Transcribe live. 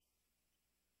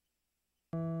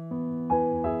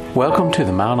Welcome to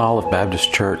the Mount Olive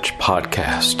Baptist Church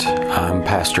podcast. I'm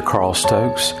Pastor Carl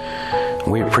Stokes.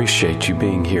 We appreciate you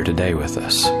being here today with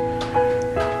us.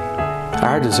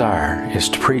 Our desire is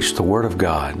to preach the Word of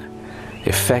God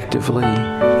effectively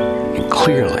and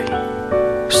clearly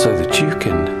so that you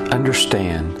can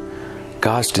understand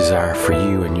God's desire for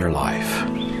you in your life.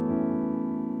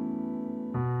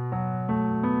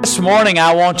 This morning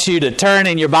I want you to turn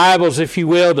in your Bibles, if you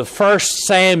will, to 1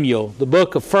 Samuel, the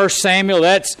book of 1 Samuel.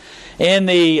 That's in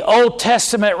the Old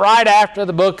Testament right after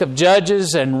the book of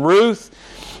Judges and Ruth.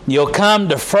 You'll come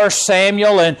to 1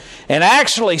 Samuel, and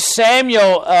actually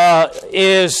Samuel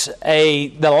is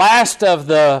the last of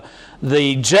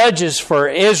the judges for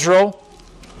Israel.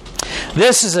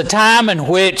 This is a time in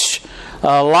which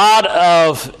a lot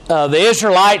of the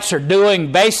Israelites are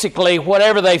doing basically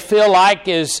whatever they feel like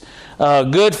is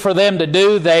good for them to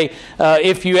do.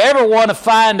 If you ever want to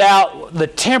find out the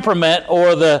temperament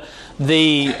or the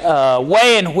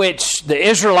way in which the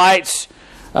Israelites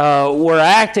were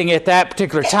acting at that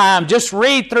particular time, just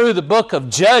read through the book of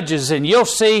Judges, and you'll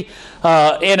see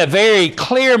in a very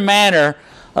clear manner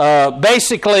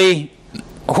basically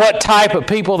what type of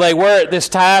people they were at this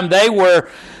time. They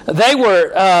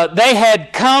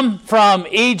had come from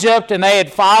Egypt, and they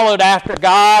had followed after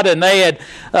God, and they had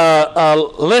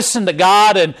listened to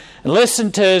God and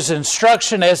listened to His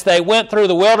instruction as they went through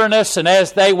the wilderness, and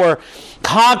as they were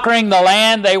conquering the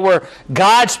land. They were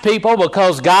God's people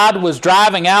because God was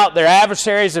driving out their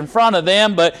adversaries in front of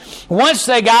them. But once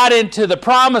they got into the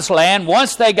promised land,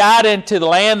 once they got into the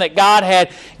land that God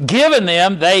had given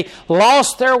them, they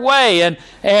lost their way.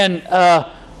 And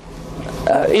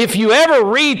if you ever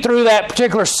read through that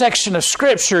particular section of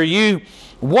Scripture, you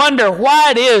wonder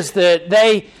why it is that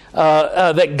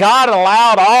that God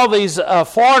allowed all these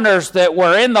foreigners that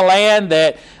were in the land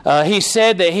that He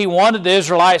said that He wanted the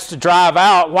Israelites to drive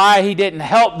out, why He didn't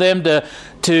help them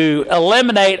to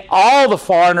eliminate all the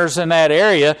foreigners in that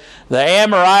area, the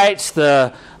Amorites,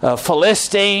 the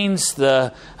Philistines,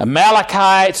 the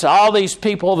Amalekites, all these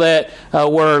people that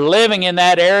were living in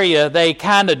that area. They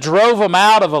kind of drove them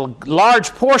out of a large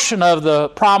portion of the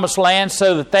promised land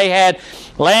so that they had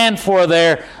land for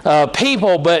their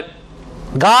people, but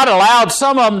God allowed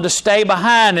some of them to stay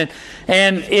behind,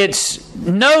 and it's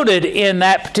noted in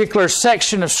that particular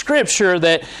section of Scripture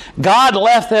that God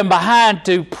left them behind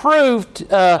to prove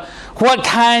what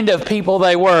kind of people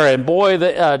they were. And boy,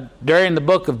 during the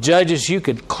book of Judges, you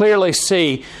could clearly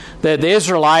see that the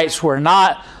Israelites were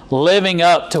not living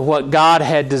up to what God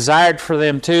had desired for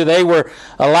them to. They were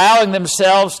allowing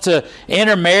themselves to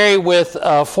intermarry with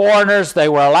foreigners. They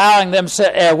were allowing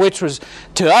themselves, which was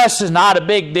to us is not a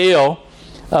big deal.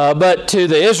 But to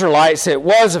the Israelites, it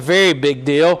was a very big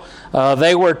deal.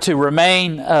 They were to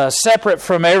remain separate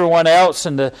from everyone else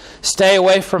and to stay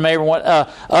away from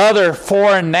other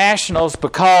foreign nationals,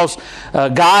 because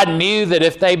God knew that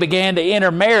if they began to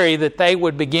intermarry, that they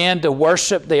would begin to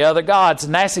worship the other gods.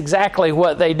 And that's exactly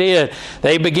what they did.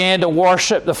 They began to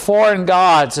worship the foreign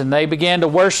gods, and they began to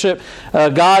worship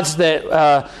gods that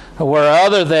were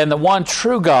other than the one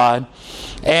true God.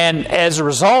 And as a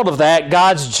result of that,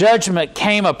 God's judgment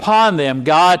came upon them.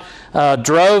 God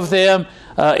drove them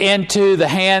into the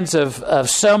hands of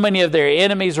so many of their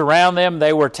enemies around them.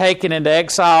 They were taken into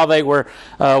exile. They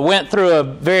went through a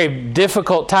very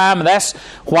difficult time, and that's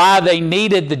why they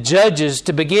needed the judges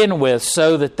to begin with,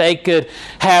 so that they could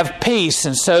have peace,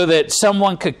 and so that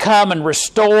someone could come and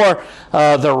restore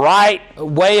the right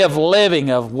way of living,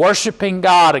 of worshiping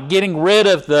God, of getting rid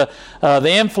of the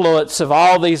influence of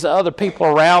all these other people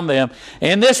around them.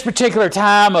 In this particular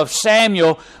time of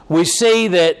Samuel, we see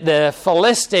that the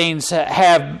Philistines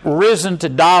have risen to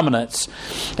dominance.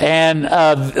 And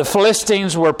the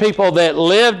Philistines were people that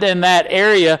lived in that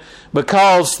area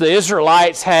because the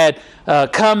Israelites had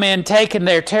come in, taken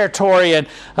their territory, and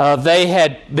they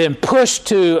had been pushed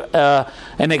to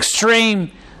an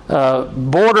extreme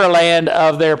borderland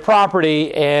of their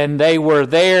property, and they were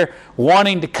there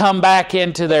wanting to come back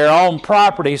into their own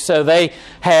property, so they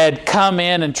had come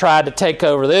in and tried to take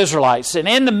over the Israelites. And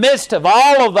in the midst of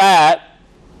all of that,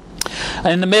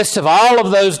 in the midst of all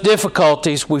of those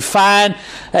difficulties, we find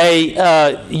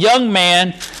a young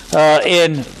man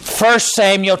in 1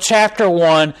 Samuel chapter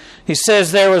 1. He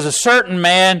says there was a certain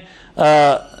man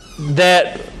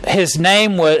that his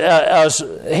name was,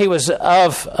 he was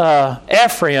of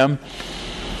Ephraim,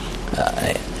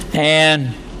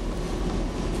 and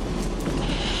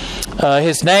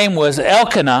his name was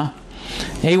Elkanah.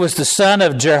 He was the son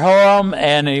of Jehoram,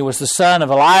 and he was the son of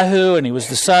Elihu, and he was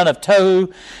the son of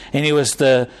Tohu, and he was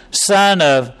the son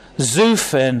of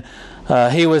Zuph, and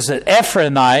he was an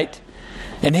Ephraimite.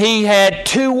 And he had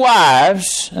 2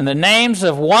 wives, and the names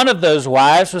of one of those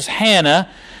wives was Hannah,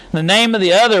 and the name of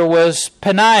the other was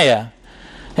Peninnah.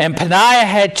 And Peninnah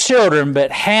had children,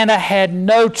 but Hannah had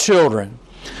no children.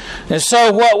 And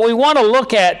so what we want to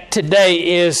look at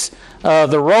today is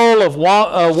the role of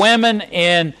women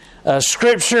in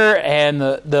Scripture and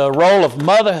the role of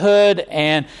motherhood.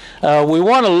 And we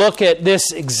want to look at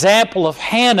this example of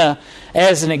Hannah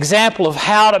as an example of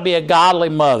how to be a godly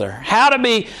mother. How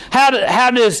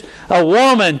does a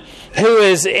woman who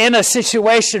is in a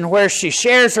situation where she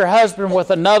shares her husband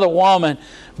with another woman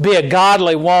be a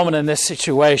godly woman in this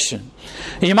situation?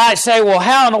 You might say, well,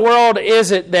 how in the world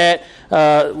is it that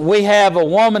we have a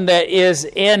woman that is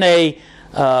in a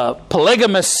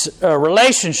polygamous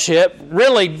relationship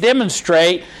really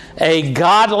demonstrate a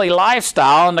godly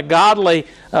lifestyle and a godly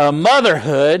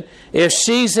motherhood if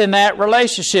she's in that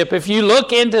relationship? If you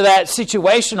look into that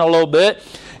situation a little bit,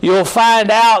 you'll find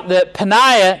out that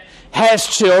Peninnah has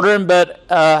children, but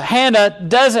Hannah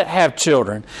doesn't have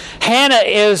children. Hannah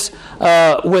is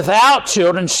without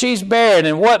children. She's barren.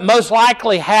 And what most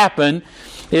likely happened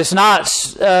is not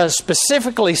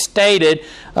specifically stated,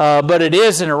 but it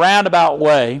is in a roundabout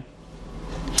way,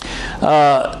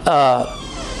 that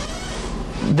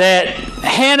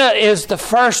Hannah is the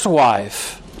first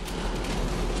wife.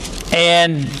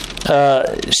 And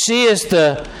she is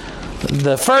the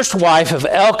first wife of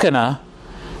Elkanah,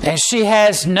 and she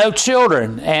has no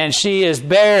children, and she is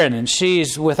barren, and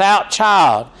she's without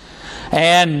child.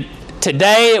 And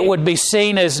today it would be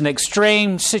seen as an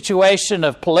extreme situation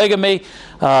of polygamy,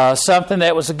 something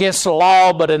that was against the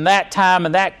law, but in that time,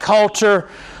 in that culture,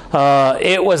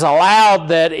 it was allowed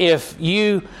that if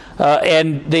you,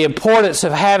 and the importance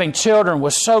of having children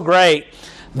was so great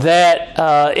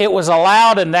that it was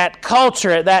allowed in that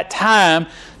culture at that time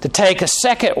to take a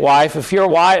second wife. If your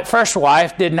first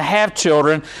wife didn't have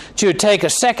children, you would take a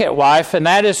second wife, and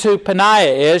that is who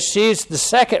Peninnah is. She's the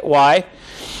second wife,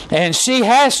 and she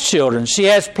has children. She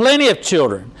has plenty of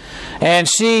children, and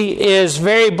she is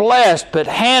very blessed. But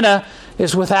Hannah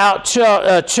is without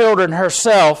children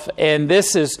herself, and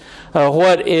this is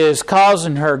what is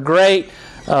causing her great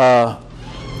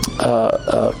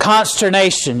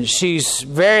consternation. She's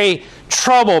very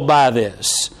troubled by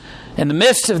this. In the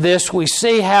midst of this, we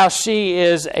see how she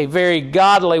is a very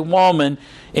godly woman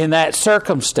in that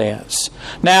circumstance.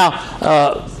 Now,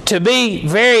 to be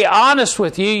very honest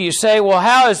with you, you say, well,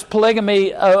 how is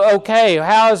polygamy okay?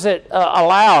 How is it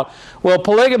allowed? Well,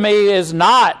 polygamy is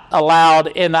not allowed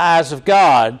in the eyes of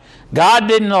God. God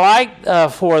didn't like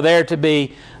for there to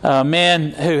be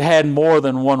men who had more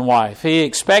than one wife. He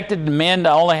expected men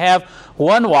to only have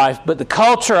one wife, but the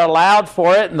culture allowed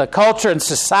for it, and the culture and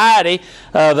society,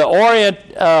 the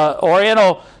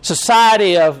Oriental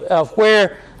society of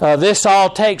where this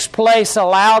all takes place,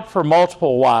 allowed for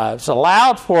multiple wives,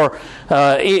 allowed for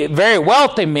very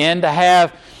wealthy men to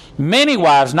have many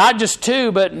wives, not just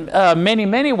 2, but many,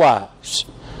 many wives.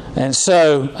 And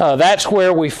so that's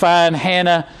where we find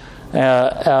Hannah.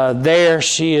 There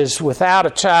she is without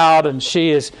a child, and she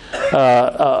is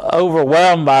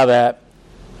overwhelmed by that.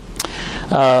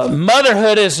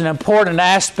 Motherhood is an important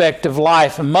aspect of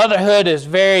life, and motherhood is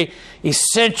very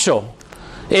essential.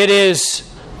 It is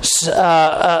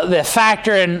the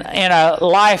factor in a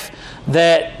life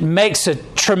that makes a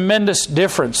tremendous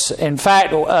difference. In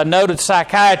fact, a noted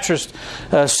psychiatrist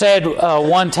said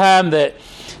one time that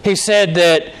he said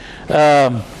that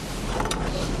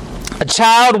a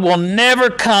child will never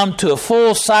come to a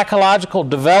full psychological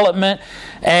development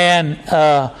and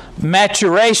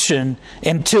maturation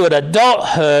into an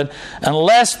adulthood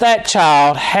unless that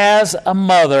child has a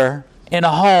mother in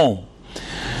a home.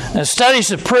 Now, studies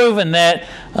have proven that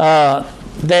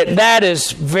that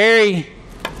is very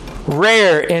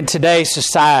rare in today's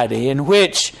society, in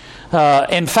which,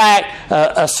 in fact,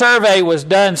 a survey was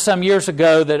done some years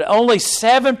ago that only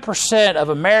 7% of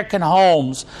American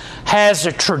homes has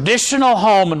a traditional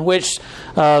home in which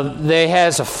there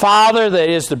has a father that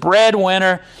is the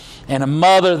breadwinner and a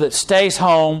mother that stays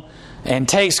home and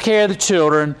takes care of the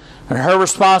children. And her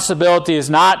responsibility is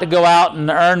not to go out and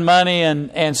earn money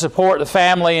and support the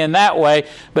family in that way,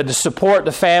 but to support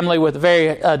the family with the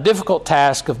very difficult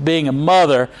task of being a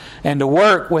mother and to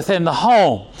work within the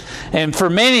home. And for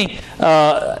many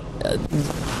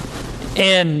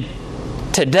in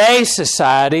today's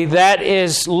society, that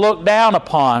is looked down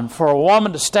upon, for a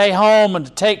woman to stay home and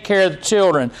to take care of the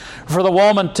children, for the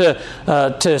woman to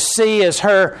see as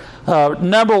her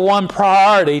number one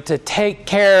priority to take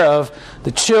care of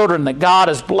the children that God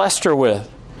has blessed her with.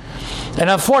 And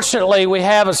unfortunately, we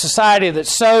have a society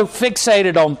that's so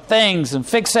fixated on things and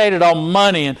fixated on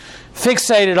money and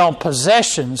fixated on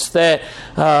possessions that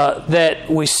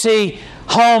we see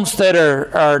homes that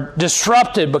are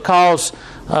disrupted because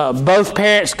both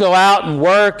parents go out and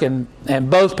work and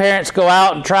both parents go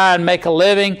out and try and make a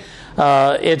living.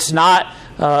 It's not.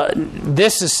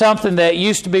 This is something that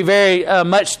used to be very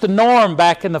much the norm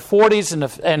back in the 40s and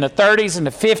the 30s and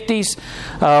the 50s,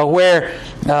 where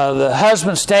the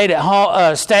husband stayed at home.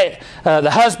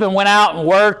 The husband went out and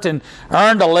worked and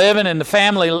earned a living, and the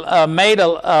family made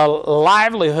a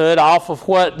livelihood off of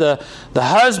what the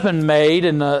husband made,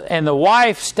 and the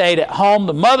wife stayed at home.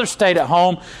 The mother stayed at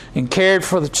home and cared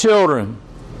for the children.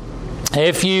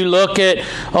 If you look at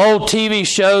old TV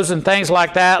shows and things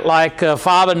like that, like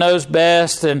Father Knows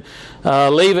Best and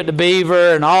Leave It to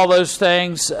Beaver and all those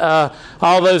things,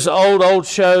 all those old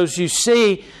shows, you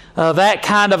see that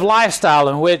kind of lifestyle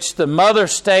in which the mother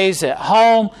stays at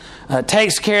home,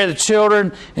 takes care of the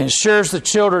children, ensures the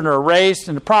children are raised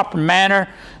in the proper manner,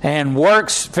 and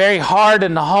works very hard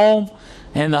in the home.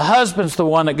 And the husband's the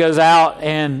one that goes out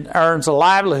and earns a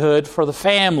livelihood for the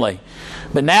family.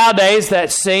 But nowadays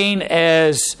that's seen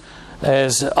as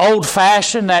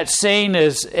old-fashioned. That's seen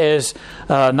as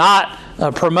not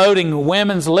promoting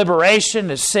women's liberation.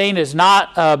 It's seen as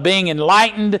not being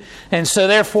enlightened. And so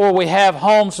therefore we have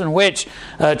homes in which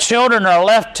children are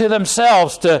left to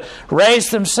themselves to raise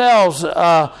themselves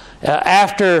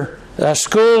after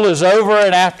school is over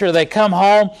and after they come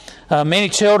home. Many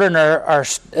children are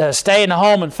staying at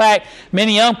home. In fact,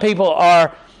 many young people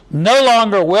are no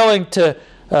longer willing to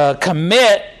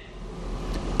commit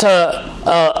to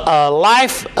a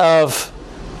life of,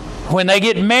 when they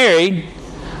get married,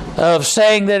 of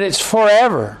saying that it's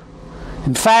forever.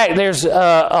 In fact, there's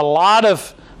a lot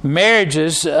of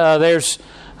marriages, there's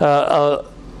a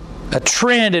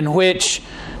trend in which,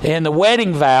 in the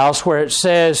wedding vows, where it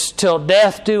says, "Till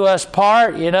death do us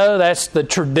part," that's the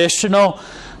traditional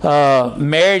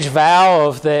marriage vow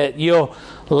of that you'll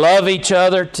love each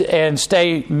other and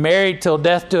stay married till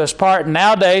death do us part. And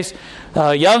nowadays,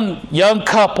 young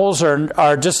couples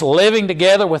are just living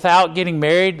together without getting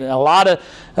married. A lot of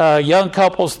young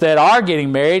couples that are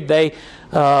getting married, they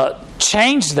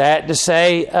change that to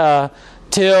say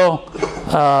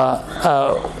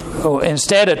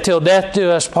instead of "till death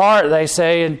do us part," they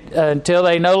say until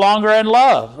they no longer in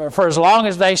love, or for as long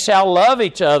as they shall love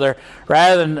each other,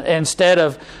 rather than instead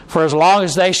of for as long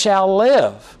as they shall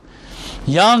live.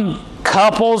 Young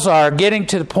couples are getting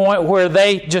to the point where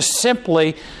they just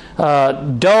simply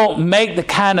don't make the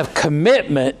kind of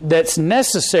commitment that's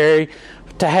necessary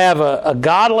to have a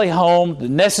godly home,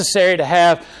 necessary to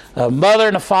have a mother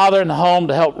and a father in the home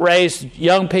to help raise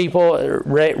young people,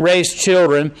 raise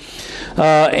children.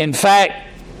 In fact,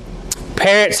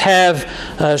 parents have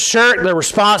shirked the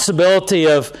responsibility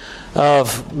of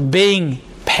being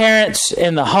parents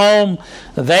in the home.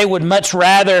 They would much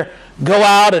rather go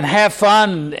out and have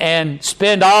fun and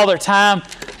spend all their time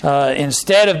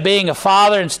instead of being a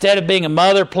father, instead of being a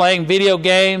mother, playing video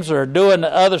games or doing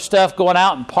other stuff, going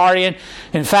out and partying.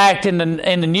 In fact, in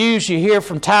the news, you hear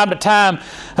from time to time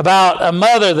about a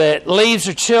mother that leaves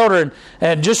her children.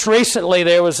 And just recently,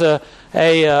 there was a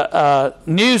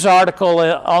news article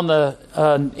in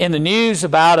the news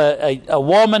about a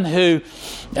woman who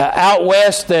out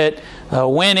west that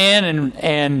went in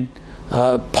and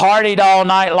partied all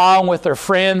night long with her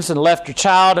friends and left her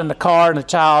child in the car, and the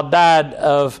child died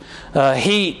of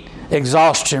heat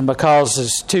exhaustion because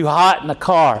it's too hot in the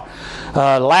car.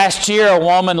 Last year, a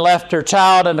woman left her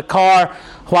child in the car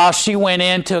while she went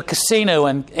into a casino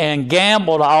and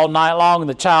gambled all night long, and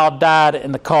the child died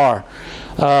in the car.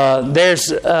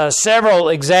 There's several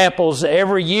examples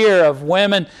every year of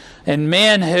women and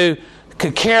men who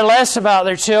could care less about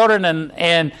their children,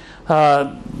 and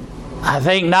I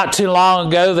think not too long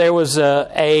ago there was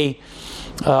a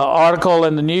article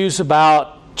in the news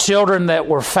about children that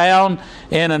were found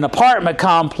in an apartment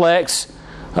complex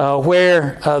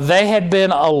where they had been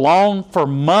alone for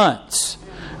months.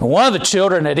 One of the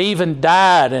children had even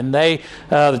died, and the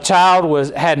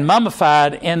child had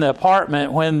mummified in the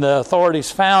apartment when the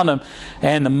authorities found him,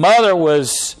 and the mother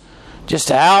was just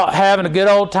out having a good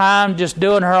old time, just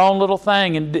doing her own little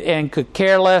thing, and could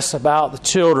care less about the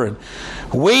children.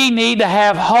 We need to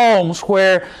have homes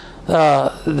where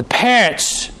the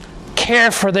parents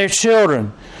care for their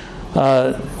children,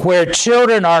 where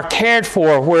children are cared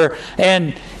for.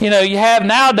 You have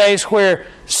nowadays where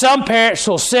some parents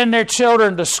will send their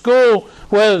children to school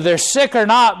whether they're sick or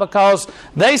not, because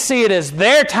they see it as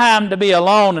their time to be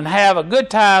alone and have a good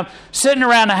time sitting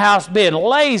around the house being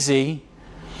lazy.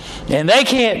 And they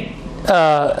can't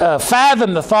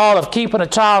fathom the thought of keeping a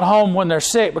child home when they're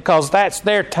sick, because that's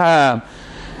their time.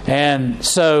 And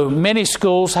so many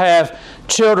schools have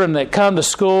children that come to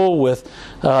school with,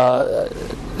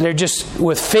 they're just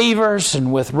with fevers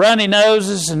and with runny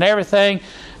noses and everything.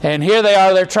 And here they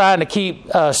are, they're trying to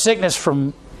keep sickness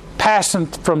from passing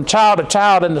from child to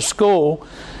child into school.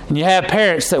 And you have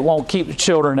parents that won't keep the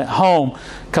children at home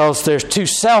because they're too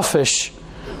selfish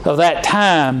of that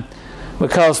time,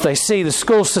 because they see the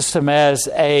school system as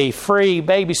a free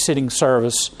babysitting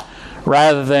service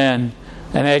rather than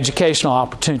an educational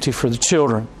opportunity for the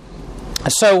children.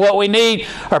 So what we need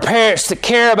are parents that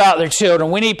care about their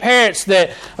children. We need parents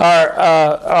that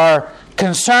are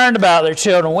concerned about their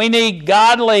children. We need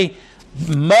godly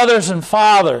mothers and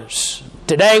fathers.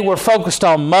 Today we're focused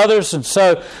on mothers, and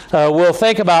so we'll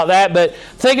think about that. But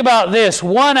think about this.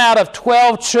 1 out of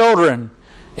 12 children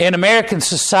in American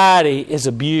society is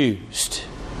abused.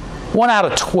 1 out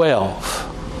of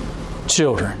 12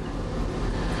 children.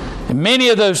 And many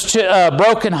of those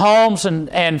broken homes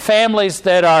and families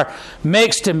that are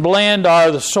mixed and blend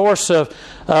are the source of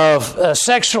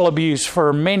sexual abuse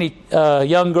for many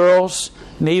young girls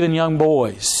and even young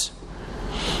boys.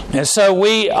 And so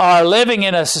we are living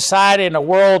in a society and a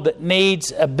world that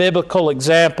needs a biblical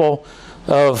example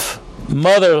of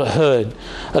motherhood,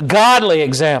 a godly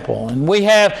example. And we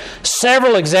have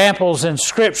several examples in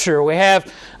Scripture. We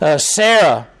have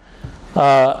Sarah,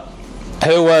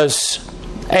 who was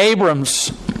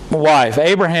Abraham's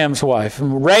wife,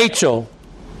 and Rachel,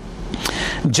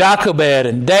 Jochebed,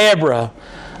 and Deborah,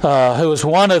 who was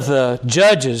one of the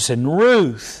judges, and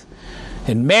Ruth,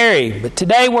 and Mary. But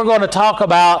today we're going to talk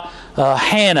about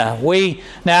Hannah.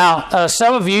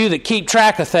 Some of you that keep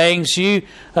track of things, you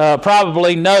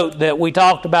probably note that we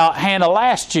talked about Hannah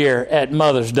last year at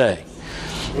Mother's Day.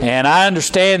 And I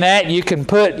understand that. You can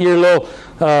put your little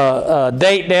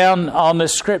date down on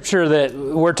this scripture that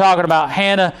we're talking about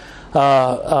Hannah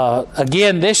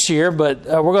again this year, but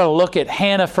we're going to look at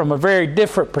Hannah from a very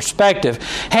different perspective.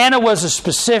 Hannah was a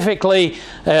specifically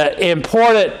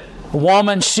important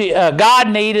woman. God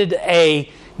needed a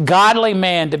godly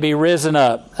man to be risen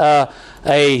up.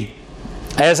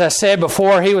 As I said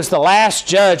before, he was the last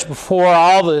judge before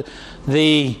all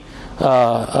the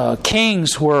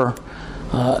kings were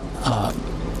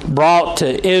brought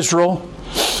to Israel.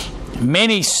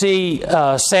 Many see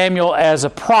Samuel as a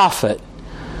prophet.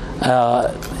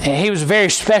 He was a very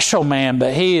special man,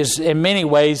 but he is in many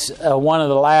ways one of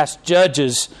the last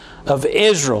judges of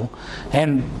Israel.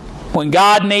 And when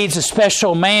God needs a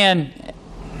special man,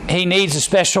 He needs a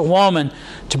special woman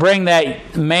to bring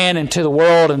that man into the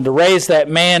world and to raise that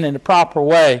man in the proper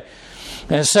way.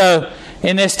 And so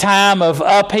in this time of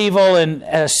upheaval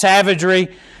and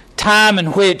savagery, time in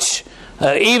which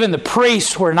even the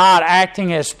priests were not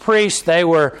acting as priests, they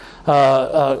were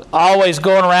always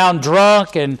going around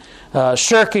drunk and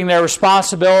shirking their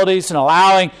responsibilities and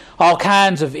allowing all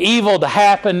kinds of evil to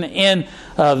happen in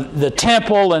the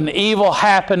temple, and evil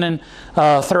happening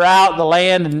throughout the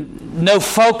land, and no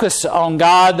focus on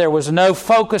God. There was no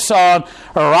focus on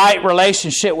a right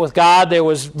relationship with God. There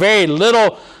was very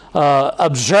little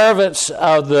observance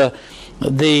of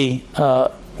the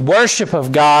worship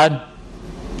of God.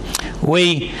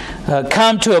 We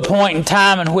come to a point in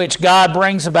time in which God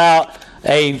brings about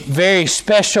a very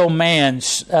special man,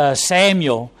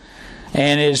 Samuel,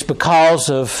 and it is because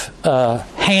of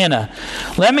Hannah.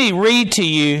 Let me read to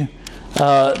you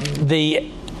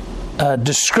the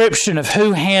description of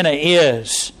who Hannah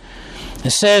is.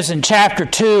 It says in chapter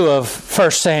 2 of 1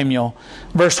 Samuel,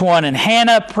 verse 1, "And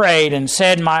Hannah prayed and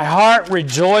said, My heart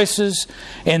rejoices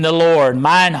in the Lord.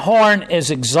 Mine horn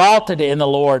is exalted in the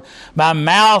Lord. My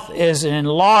mouth is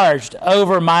enlarged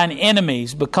over mine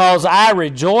enemies, because I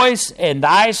rejoice in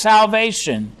thy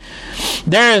salvation.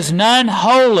 There is none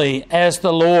holy as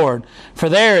the Lord, for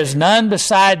there is none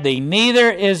beside thee,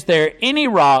 neither is there any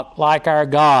rock like our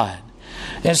God."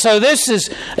 And so this is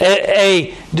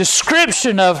a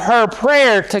description of her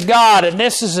prayer to God, and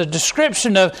this is a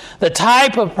description of the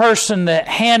type of person that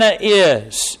Hannah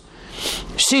is.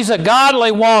 She's a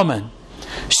godly woman.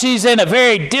 She's in a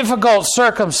very difficult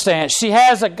circumstance. She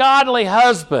has a godly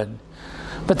husband,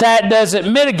 but that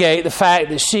doesn't mitigate the fact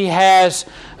that she has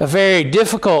a very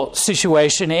difficult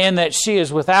situation in that she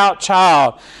is without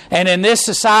child. And in this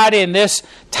society, in this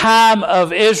time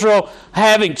of Israel,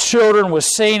 having children was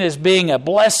seen as being a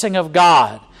blessing of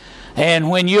God. And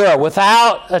when you are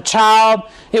without a child,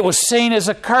 it was seen as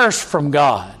a curse from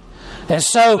God. And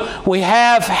so we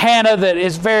have Hannah that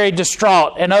is very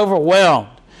distraught and overwhelmed.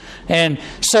 And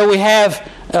so we have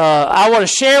I want to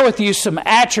share with you some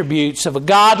attributes of a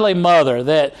godly mother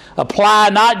that apply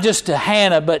not just to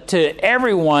Hannah, but to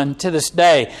everyone to this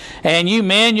day. And you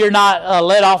men, you're not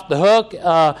let off the hook.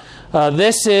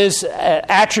 This is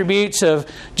attributes of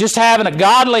just having a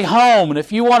godly home. And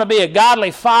if you want to be a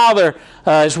godly father,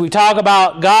 as we talk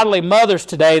about godly mothers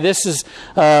today, this is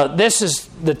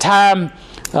the time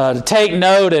to take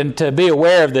note and to be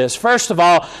aware of this. First of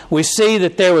all, we see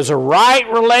that there was a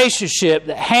right relationship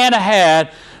that Hannah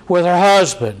had with her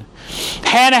husband.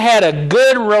 Hannah had a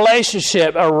good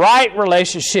relationship, a right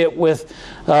relationship with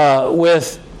her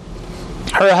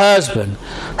husband.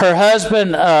 Her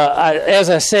husband, as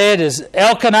I said, is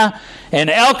Elkanah. And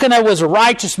Elkanah was a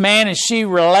righteous man, and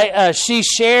she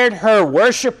shared her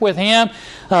worship with him.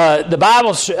 The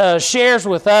Bible shares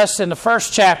with us in the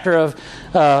first chapter of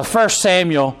 1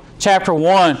 Samuel, chapter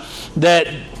 1, that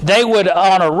they would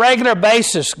on a regular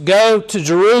basis go to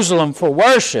Jerusalem for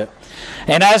worship.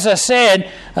 And as I said,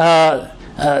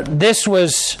 this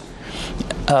was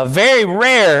very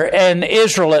rare in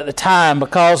Israel at the time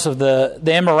because of the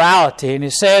immorality. And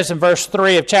it says in verse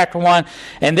 3 of chapter 1,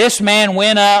 "And this man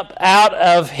went up out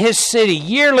of his city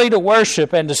yearly to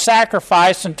worship and to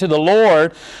sacrifice unto the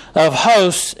Lord of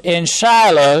hosts in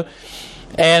Shiloh."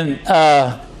 And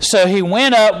so he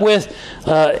went up with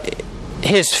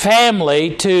his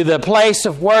family to the place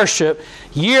of worship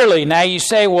yearly. Now you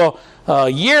say, well,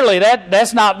 yearly,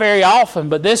 that's not very often,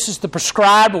 but this is the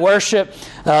prescribed worship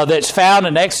that's found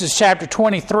in Exodus chapter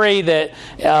 23,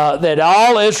 that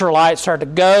all Israelites are to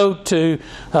go to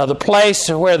the place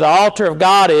where the altar of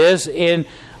God is and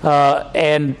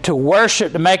to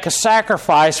worship, to make a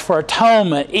sacrifice for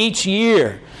atonement each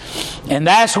year. And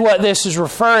that's what this is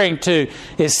referring to,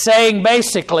 is saying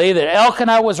basically that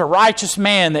Elkanah was a righteous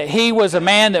man, that he was a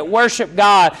man that worshiped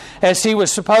God as he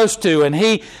was supposed to. And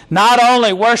he not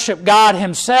only worshiped God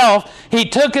himself, he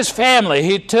took his family.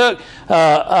 He took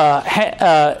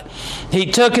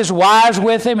his wives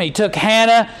with him. He took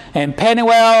Hannah and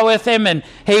Penuel with him, and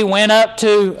he went up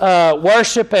to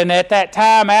worship. And at that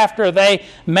time, after they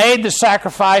made the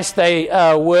sacrifice, they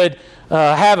would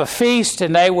have a feast,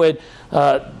 and they would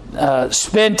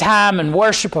spend time in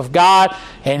worship of God,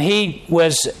 and he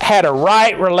had a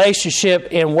right relationship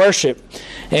in worship.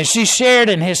 And she shared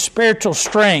in his spiritual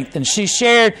strength, and she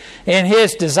shared in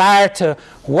his desire to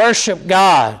worship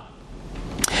God.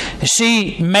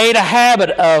 She made a habit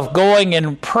of going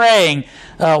and praying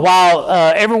while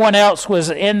everyone else was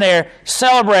in there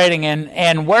celebrating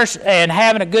and worship and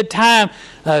having a good time.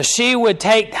 She would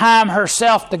take time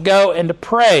herself to go and to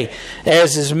pray,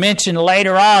 as is mentioned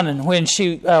later on, and when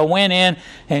she went in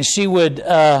and she would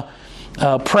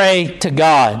pray to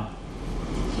God.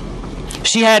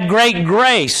 She had great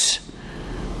grace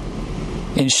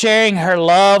in sharing her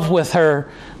love with her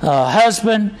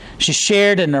husband. She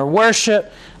shared in her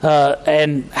worship.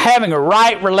 And having a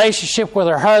right relationship with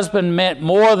her husband meant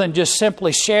more than just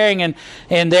simply sharing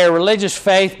in their religious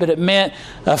faith, but it meant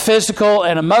a physical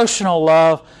and emotional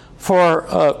love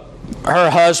for her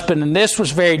husband. And this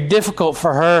was very difficult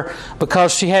for her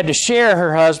because she had to share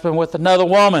her husband with another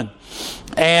woman.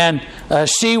 And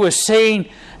she was seen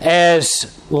as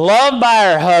loved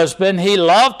by her husband. He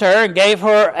loved her and gave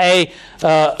her a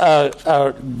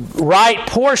right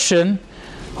portion,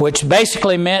 which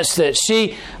basically meant that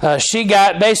she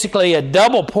got basically a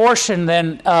double portion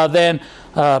than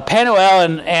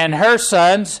Penuel and her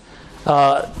sons.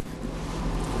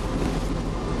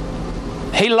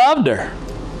 He loved her.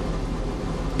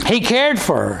 He cared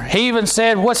for her. He even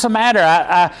said, "What's the matter?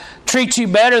 I treat you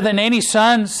better than any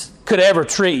sons could ever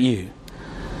treat you."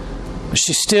 But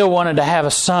she still wanted to have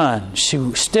a son. She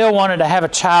still wanted to have a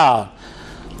child,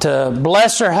 to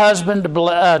bless her husband,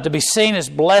 to be seen as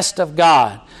blessed of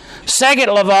God. Second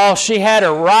of all, she had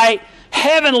a right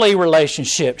heavenly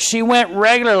relationship. She went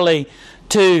regularly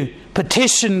to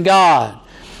petition God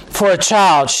for a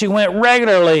child. She went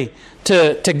regularly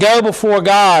to go before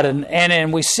God,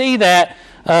 and we see that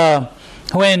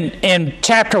when in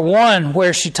chapter 1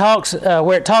 where it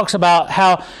talks about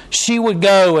how she would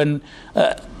go and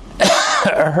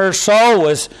her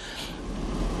soul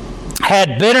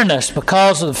had bitterness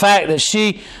because of the fact that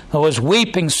she was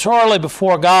weeping sorely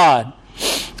before God.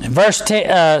 In verse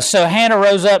 10, so Hannah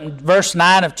rose up in verse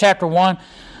 9 of chapter 1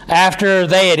 after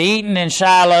they had eaten in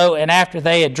Shiloh and after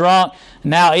they had drunk.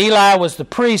 Now Eli was the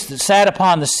priest that sat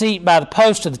upon the seat by the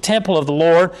post of the temple of the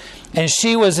Lord, and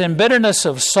she was in bitterness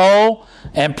of soul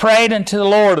and prayed unto the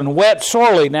Lord and wept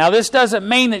sorely. Now this doesn't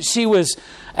mean that she was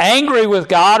angry with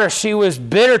God or she was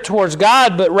bitter towards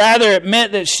God, but rather it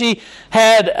meant that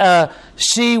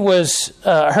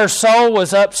her soul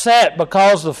was upset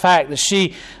because of the fact that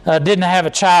she didn't have a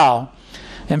child.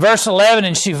 In verse 11,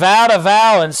 and she vowed a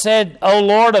vow and said, O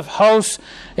Lord of hosts,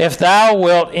 if thou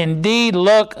wilt indeed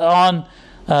look on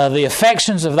the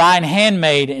affections of thine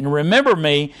handmaid, and remember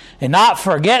me, and not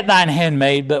forget thine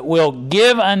handmaid, but will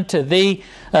give unto thee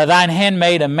thine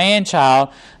handmaid a man-child,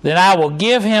 then I will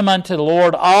give him unto the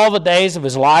Lord all the days of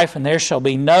his life, and there shall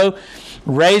be no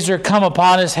razor come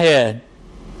upon his head.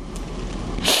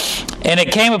 And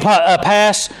it came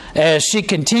pass, as she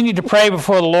continued to pray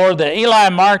before the Lord, that Eli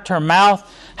marked her mouth,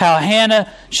 how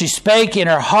Hannah, she spake in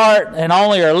her heart, and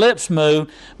only her lips moved,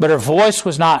 but her voice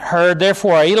was not heard.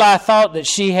 Therefore Eli thought that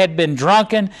she had been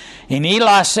drunken. And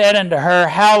Eli said unto her,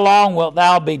 How long wilt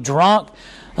thou be drunk?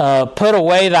 Put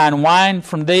away thine wine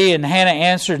from thee. And Hannah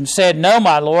answered and said, No,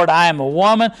 my Lord, I am a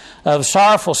woman of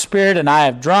sorrowful spirit, and I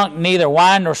have drunk neither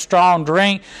wine nor strong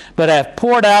drink, but have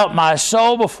poured out my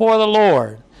soul before the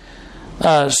Lord.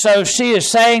 So she is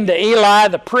saying to Eli,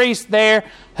 the priest there,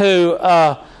 who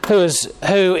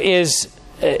is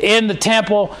in the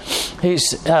temple,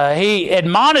 he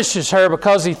admonishes her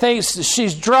because he thinks that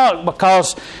she's drunk,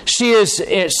 because she is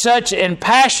such in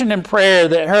passion and prayer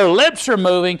that her lips are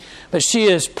moving, but she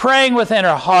is praying within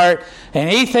her heart, and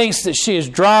he thinks that she is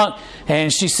drunk.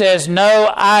 And she says,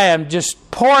 No, I am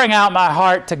just pouring out my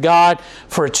heart to God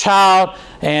for a child.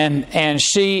 And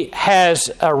she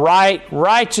has a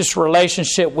righteous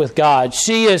relationship with God.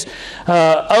 She is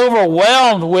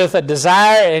overwhelmed with a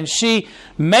desire, and she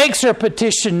makes her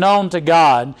petition known to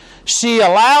God. She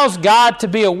allows God to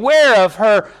be aware of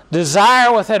her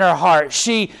desire within her heart.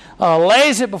 She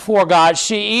lays it before God.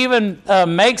 She even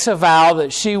makes a vow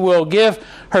that she will give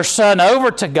her son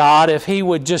over to God if he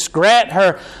would just grant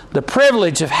her the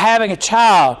privilege of having a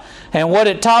child. And what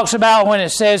it talks about when it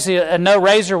says no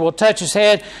razor will touch his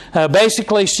head,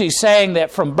 basically she's saying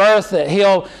that from birth that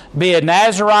he'll be a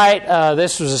Nazarite.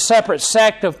 This was a separate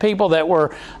sect of people that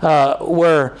were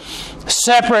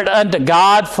separate unto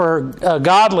God for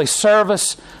godly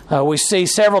service. We see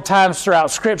several times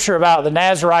throughout Scripture about the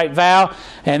Nazarite vow,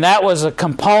 and that was a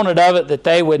component of it, that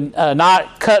they would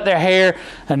not cut their hair.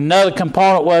 Another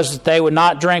component was that they would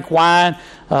not drink wine,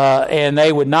 and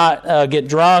they would not get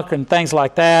drunk and things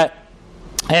like that.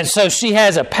 And so she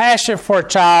has a passion for a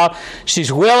child.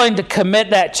 She's willing to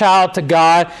commit that child to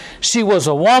God. She was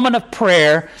a woman of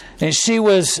prayer, and she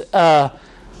was a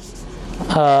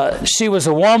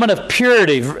woman of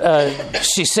purity.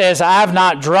 She says, I've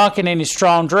not drunken any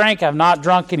strong drink. I've not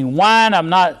drunk any wine. I'm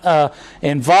not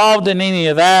involved in any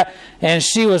of that. And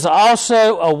she was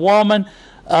also a woman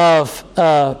of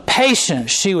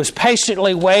patience. She was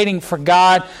patiently waiting for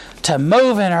God to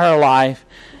move in her life.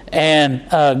 And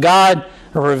God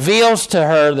reveals to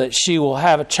her that she will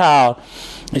have a child.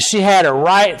 And she had a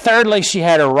right, thirdly, she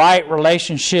had a right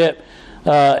relationship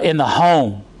in the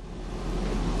home.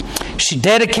 She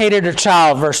dedicated her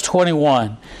child, verse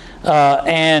 21.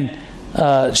 When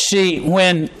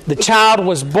the child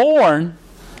was born,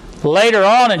 later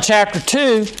on in chapter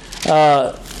 2,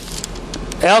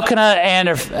 Elkanah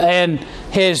and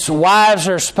his wives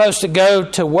are supposed to go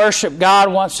to worship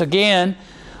God once again.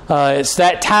 It's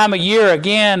that time of year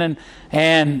again,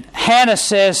 and Hannah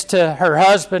says to her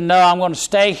husband, No, I'm going to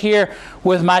stay here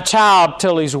with my child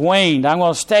till he's weaned. I'm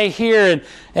going to stay here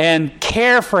and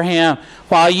care for him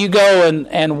while you go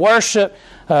and worship.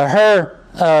 Her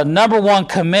number one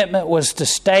commitment was to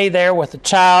stay there with the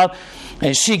child.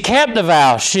 And she kept the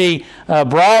vow. She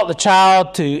brought the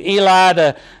child to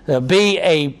Eli to be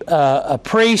a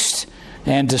priest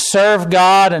and to serve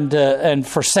God, and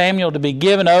for Samuel to be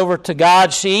given over to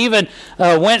God. She even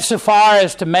went so far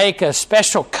as to make a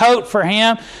special coat for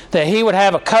him, that he would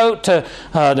have a coat to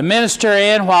minister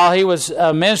in while he was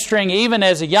ministering, even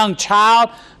as a young child,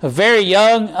 very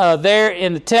young there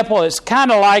in the temple. It's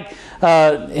kind of like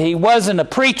he wasn't a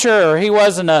preacher or he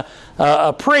wasn't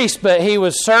a priest, but he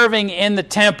was serving in the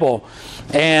temple.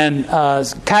 And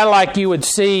kind of like you would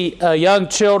see young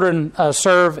children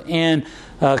serve in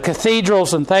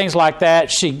cathedrals and things like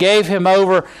that. She gave him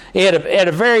over at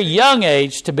a very young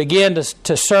age to begin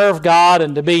to serve God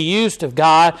and to be used of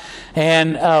God.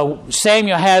 And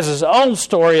Samuel has his own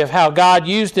story of how God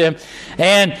used him.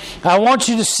 And I want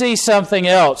you to see something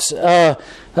else.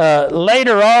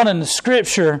 Later on in the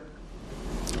Scripture,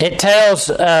 it tells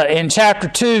in chapter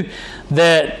 2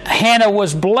 that Hannah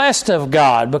was blessed of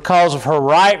God because of her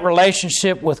right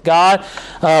relationship with God.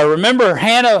 Remember,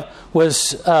 Hannah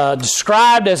was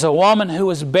described as a woman who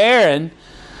was barren,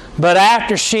 but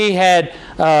after she had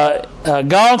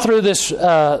gone through this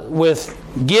with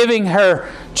giving her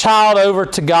child over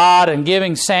to God and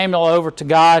giving Samuel over to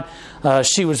God,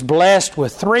 she was blessed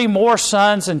with 3 more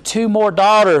sons and 2 more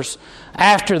daughters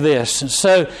after this. And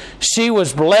so she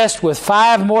was blessed with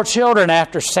 5 more children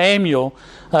after Samuel.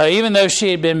 Even though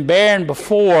she had been barren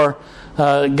before,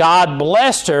 God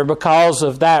blessed her because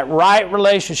of that right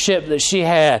relationship that she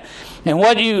had. And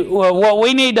what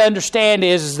we need to understand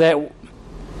is that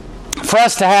for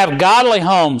us to have godly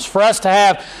homes, for us to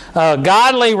have a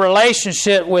godly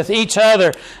relationship with each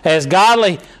other as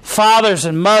godly fathers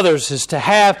and mothers, is to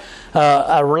have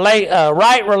a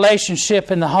right relationship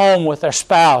in the home with our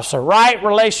spouse, a right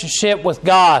relationship with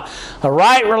God, a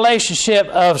right relationship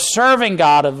of serving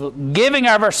God, of giving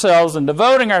of ourselves and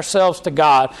devoting ourselves to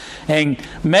God, and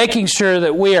making sure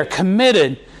that we are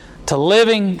committed to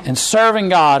living and serving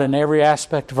God in every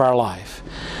aspect of our life.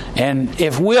 And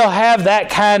if we'll have that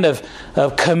kind of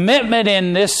commitment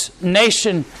in this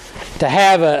nation, to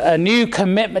have a new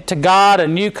commitment to God, a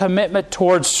new commitment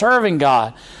towards serving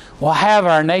God, we'll have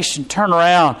our nation turn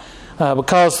around,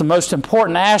 because the most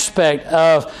important aspect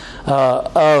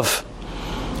of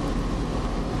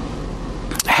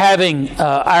having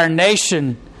our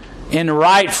nation in the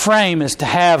right frame is to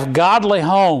have godly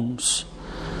homes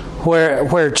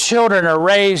where children are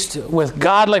raised with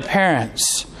godly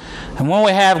parents. And when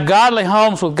we have godly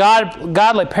homes with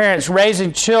godly parents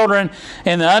raising children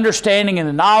in the understanding and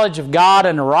the knowledge of God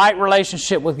and the right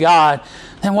relationship with God,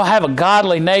 then we'll have a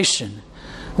godly nation.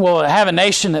 We'll have a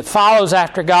nation that follows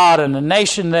after God, and a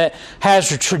nation that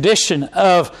has a tradition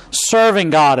of serving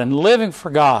God and living for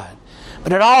God.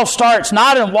 But it all starts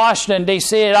not in Washington,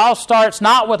 D.C. It all starts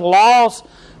not with laws.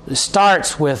 It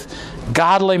starts with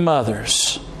godly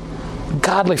mothers,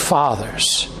 godly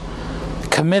fathers,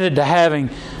 committed to having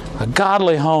a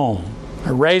godly home,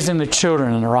 raising the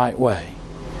children in the right way.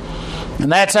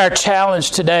 And that's our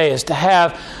challenge today, is to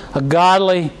have a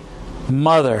godly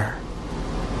mother,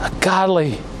 a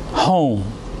godly home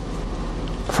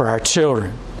for our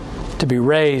children to be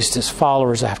raised as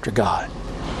followers after God.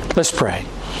 Let's pray.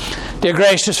 Dear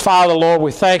gracious Father, Lord,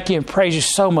 we thank you and praise you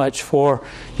so much for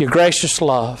your gracious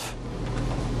love.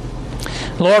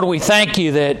 Lord, we thank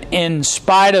you that in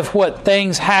spite of what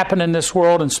things happen in this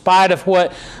world, in spite of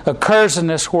what occurs in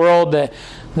this world,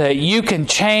 that you can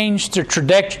change the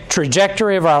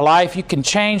trajectory of our life. You can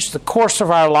change the course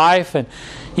of our life, and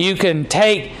you can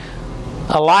take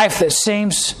a life that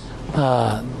seems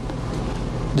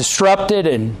disrupted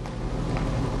and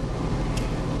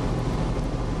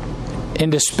in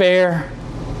despair,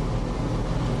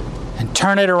 and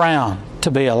turn it around to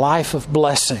be a life of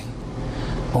blessing.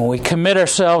 When we commit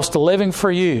ourselves to living for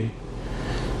you,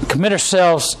 commit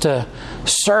ourselves to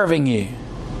serving you,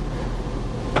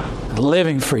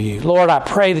 living for you. Lord, I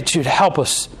pray that you'd help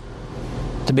us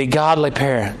to be godly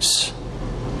parents.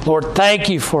 Lord, thank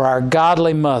you for our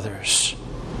godly mothers,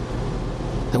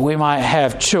 that we might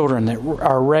have children that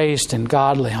are raised in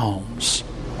godly homes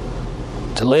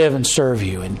to live and serve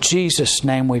you. In Jesus'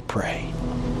 name we pray.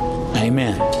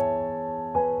 Amen.